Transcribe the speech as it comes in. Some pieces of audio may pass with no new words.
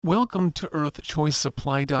Welcome to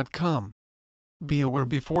EarthChoiceSupply.com. Be aware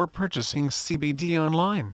before purchasing CBD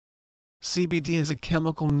online. CBD is a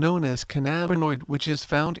chemical known as cannabinoid which is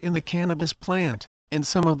found in the cannabis plant, and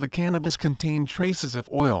some of the cannabis contain traces of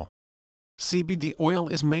oil. CBD oil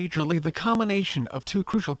is majorly the combination of two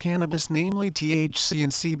crucial cannabis, namely THC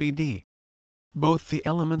and CBD. Both the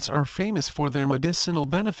elements are famous for their medicinal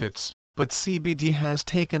benefits, but CBD has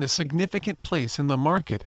taken a significant place in the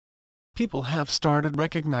market. People have started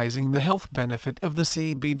recognizing the health benefit of the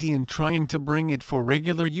CBD and trying to bring it for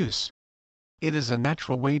regular use. It is a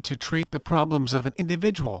natural way to treat the problems of an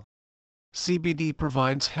individual. CBD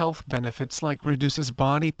provides health benefits like reduces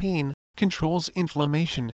body pain, controls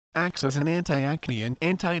inflammation, acts as an anti-acne and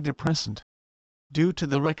antidepressant. Due to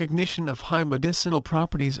the recognition of high medicinal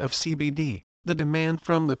properties of CBD, the demand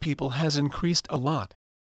from the people has increased a lot.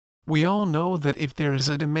 We all know that if there is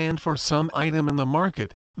a demand for some item in the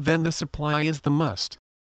market, then the supply is the must.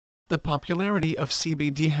 The popularity of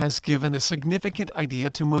CBD has given a significant idea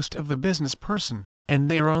to most of the business person, and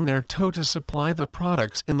they are on their toe to supply the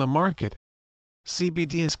products in the market.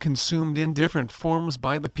 CBD is consumed in different forms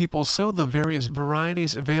by the people, so the various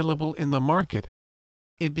varieties available in the market.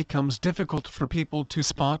 It becomes difficult for people to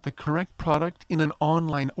spot the correct product in an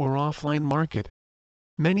online or offline market.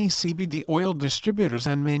 Many CBD oil distributors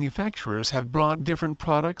and manufacturers have brought different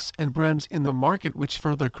products and brands in the market, which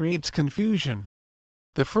further creates confusion.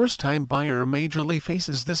 The first-time buyer majorly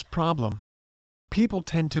faces this problem. People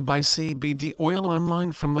tend to buy CBD oil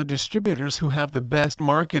online from the distributors who have the best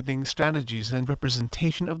marketing strategies and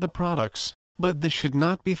representation of the products, but this should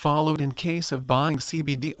not be followed in case of buying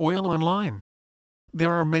CBD oil online.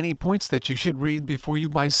 There are many points that you should read before you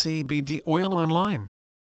buy CBD oil online.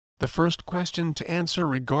 The first question to answer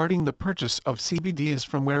regarding the purchase of CBD is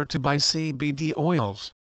from where to buy CBD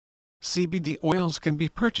oils. CBD oils can be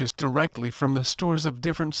purchased directly from the stores of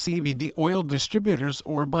different CBD oil distributors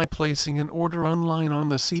or by placing an order online on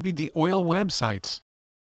the CBD oil websites.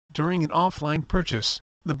 During an offline purchase,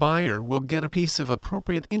 the buyer will get a piece of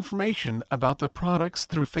appropriate information about the products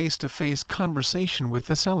through face-to-face conversation with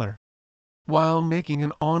the seller. While making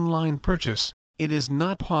an online purchase, it is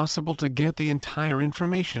not possible to get the entire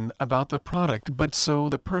information about the product, but so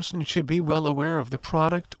the person should be well aware of the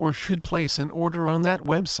product or should place an order on that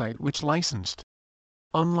website which licensed.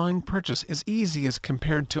 Online purchase is easy as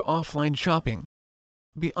compared to offline shopping.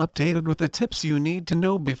 Be updated with the tips you need to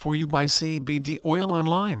know before you buy CBD oil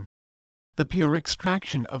online. The pure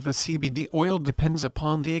extraction of the CBD oil depends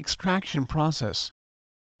upon the extraction process.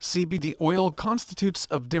 CBD oil constitutes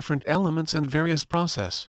of different elements and various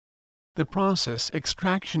process. The process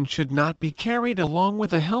extraction should not be carried along with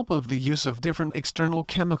the help of the use of different external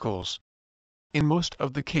chemicals. In most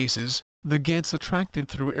of the cases, the gets attracted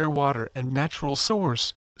through air, water and natural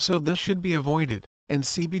source, so this should be avoided, and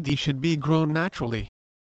CBD should be grown naturally.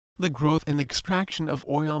 The growth and extraction of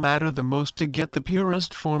oil matter the most to get the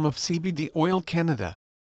purest form of CBD oil Canada.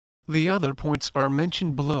 The other points are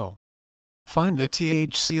mentioned below. Find the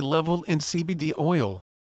THC level in CBD oil.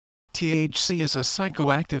 THC is a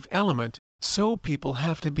psychoactive element, so people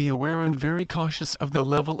have to be aware and very cautious of the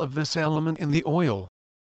level of this element in the oil.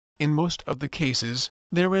 In most of the cases,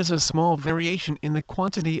 there is a small variation in the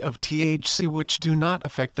quantity of THC which do not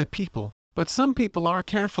affect the people, but some people are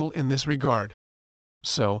careful in this regard.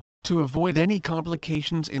 So, to avoid any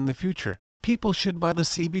complications in the future, people should buy the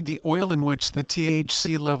CBD oil in which the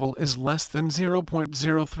THC level is less than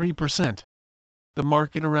 0.03%. The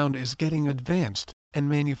market around is getting advanced, and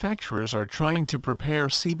manufacturers are trying to prepare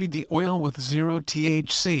CBD oil with zero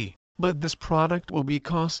THC, but this product will be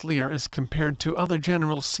costlier as compared to other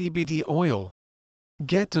general CBD oil.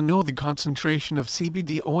 Get to know the concentration of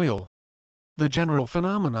CBD oil. The general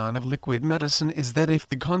phenomenon of liquid medicine is that if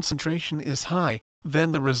the concentration is high,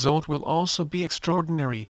 then the result will also be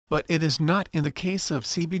extraordinary, but it is not in the case of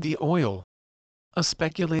CBD oil. A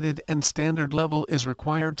speculated and standard level is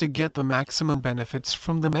required to get the maximum benefits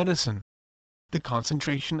from the medicine. The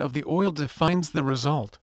concentration of the oil defines the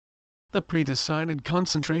result. The pre-decided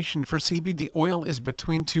concentration for CBD oil is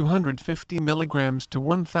between 250 mg to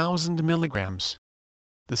 1000 mg.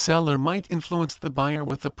 The seller might influence the buyer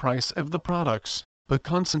with the price of the products, but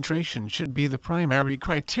concentration should be the primary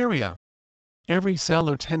criteria. Every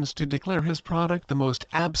seller tends to declare his product the most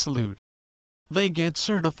absolute. They get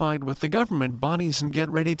certified with the government bodies and get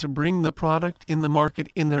ready to bring the product in the market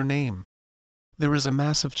in their name. There is a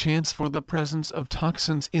massive chance for the presence of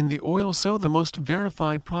toxins in the oil, so the most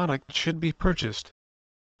verified product should be purchased.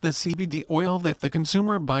 The CBD oil that the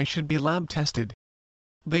consumer buys should be lab tested.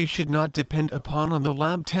 They should not depend upon the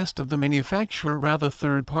lab test of the manufacturer, rather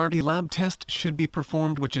third-party lab test should be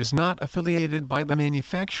performed which is not affiliated by the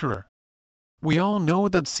manufacturer. We all know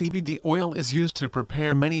that CBD oil is used to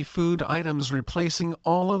prepare many food items, replacing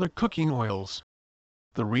all other cooking oils.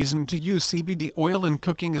 The reason to use CBD oil in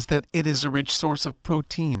cooking is that it is a rich source of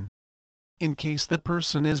protein. In case that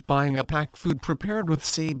person is buying a packed food prepared with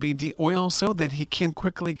CBD oil so that he can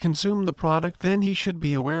quickly consume the product, then he should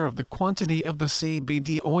be aware of the quantity of the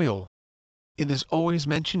CBD oil. It is always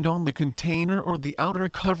mentioned on the container or the outer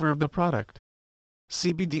cover of the product.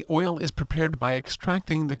 CBD oil is prepared by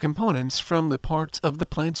extracting the components from the parts of the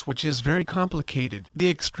plants, which is very complicated. The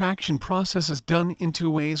extraction process is done in two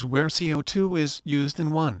ways, where CO2 is used in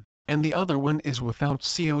one, and the other one is without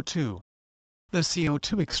CO2. The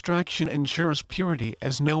CO2 extraction ensures purity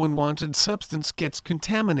as no unwanted substance gets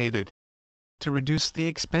contaminated. To reduce the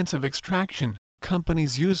expense of extraction,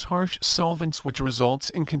 companies use harsh solvents which results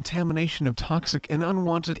in contamination of toxic and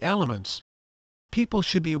unwanted elements. People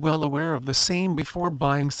should be well aware of the same before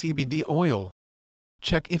buying CBD oil.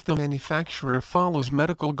 Check if the manufacturer follows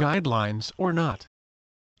medical guidelines or not.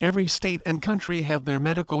 Every state and country have their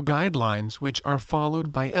medical guidelines which are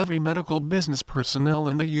followed by every medical business personnel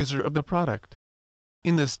and the user of the product.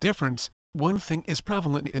 In this difference, one thing is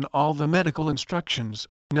prevalent in all the medical instructions: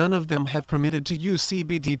 none of them have permitted to use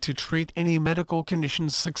CBD to treat any medical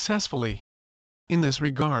conditions successfully. In this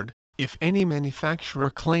regard, if any manufacturer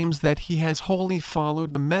claims that he has wholly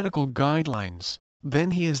followed the medical guidelines, then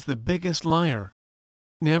he is the biggest liar.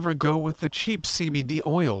 Never go with the cheap CBD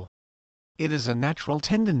oil. It is a natural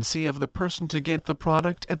tendency of the person to get the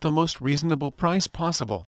product at the most reasonable price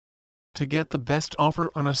possible. To get the best offer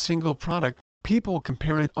on a single product, people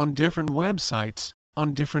compare it on different websites,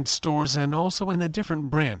 on different stores, and also in a different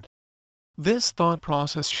brand. This thought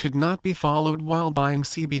process should not be followed while buying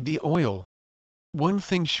CBD oil. One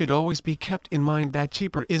thing should always be kept in mind, that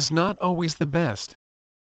cheaper is not always the best.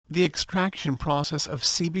 The extraction process of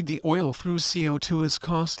CBD oil through CO2 is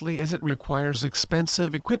costly as it requires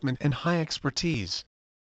expensive equipment and high expertise.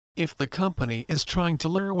 If the company is trying to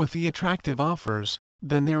lure with the attractive offers,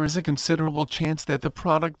 then there is a considerable chance that the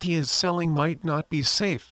product he is selling might not be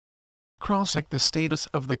safe. Cross-check the status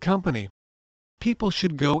of the company. People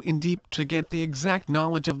should go in deep to get the exact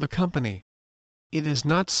knowledge of the company. It is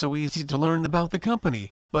not so easy to learn about the company,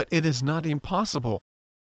 but it is not impossible.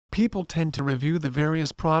 People tend to review the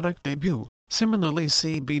various product debut. Similarly,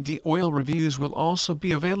 CBD oil reviews will also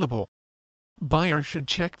be available. Buyer should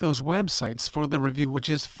check those websites for the review which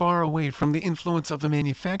is far away from the influence of the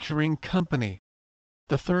manufacturing company.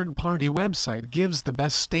 The third-party website gives the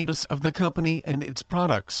best status of the company and its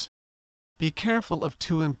products. Be careful of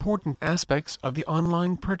two important aspects of the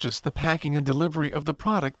online purchase. The packing and delivery of the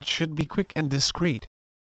product should be quick and discreet.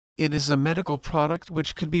 It is a medical product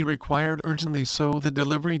which could be required urgently, so the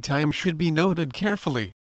delivery time should be noted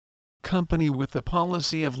carefully. Company with the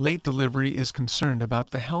policy of late delivery is concerned about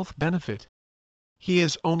the health benefit. He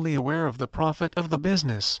is only aware of the profit of the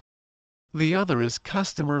business. The other is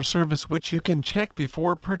customer service, which you can check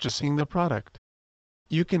before purchasing the product.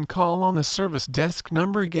 You can call on the service desk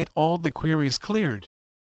number, get all the queries cleared.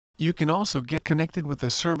 You can also get connected with the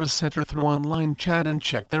service center through online chat and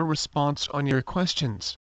check their response on your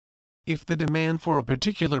questions. If the demand for a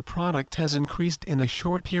particular product has increased in a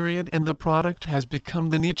short period and the product has become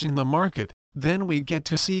the niche in the market, then we get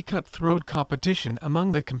to see cutthroat competition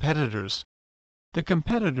among the competitors. The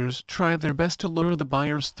competitors try their best to lure the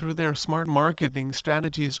buyers through their smart marketing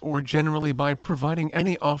strategies or generally by providing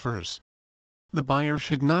any offers. The buyer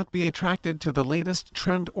should not be attracted to the latest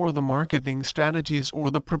trend or the marketing strategies or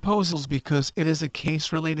the proposals because it is a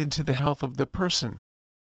case related to the health of the person.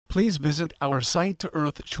 Please visit our site to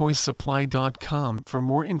earthchoicesupply.com for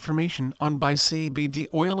more information on Buy CBD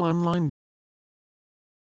Oil Online.